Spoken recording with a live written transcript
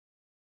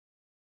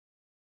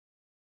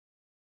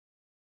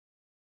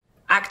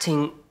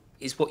acting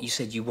is what you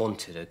said you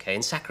wanted, OK?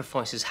 And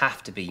sacrifices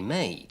have to be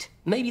made.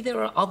 Maybe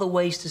there are other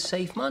ways to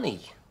save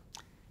money.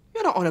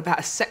 You're not on about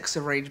a sex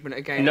arrangement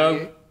again, No. are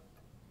you?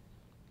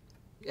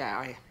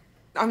 Yeah,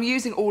 I'm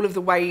using all of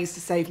the ways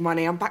to save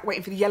money. I'm back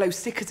waiting for the yellow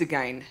stickers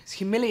again. It's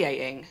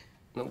humiliating.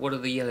 What are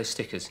the yellow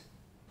stickers?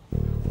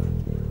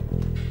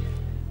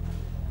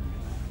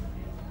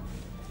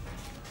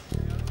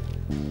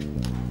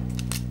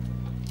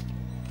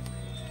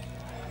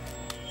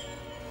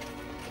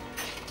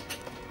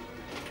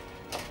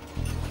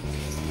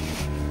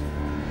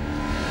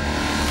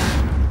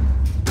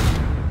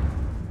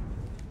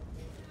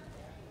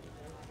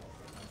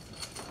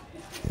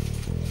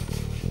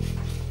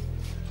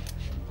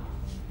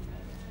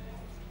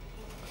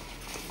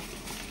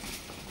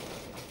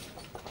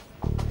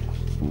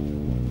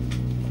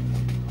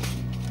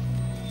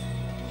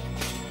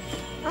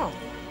 Oh.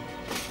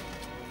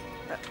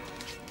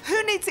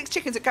 Who needs 6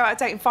 chickens that go out of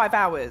date in 5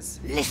 hours?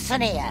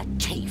 Listen here,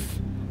 Chief.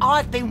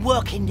 I've been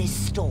working this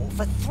store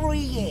for 3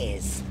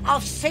 years.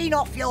 I've seen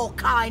off your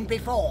kind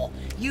before.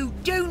 You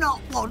do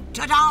not want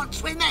to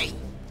dance with me.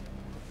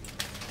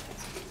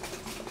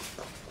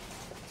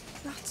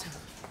 Nutter.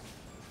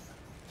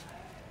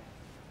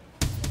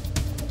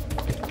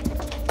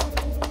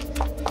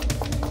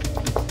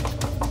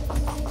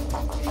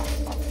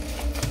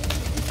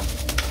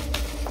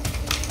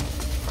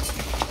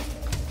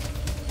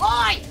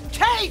 Oi,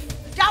 Chief!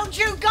 Don't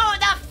you go at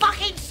the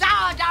fucking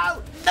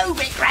sourdough! Move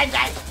it,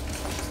 Grandad!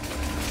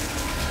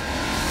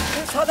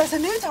 Looks like there's a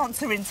new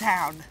dancer in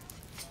town.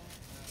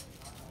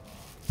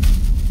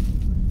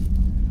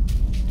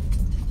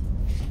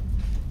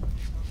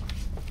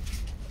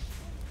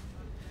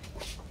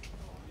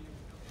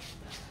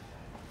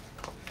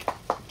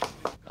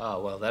 Ah,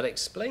 well, that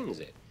explains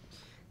it.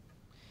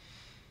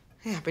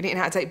 Yeah, I've been eating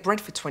out-of-date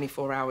bread for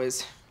 24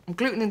 hours. I'm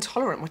gluten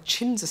intolerant. My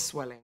chins are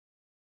swelling.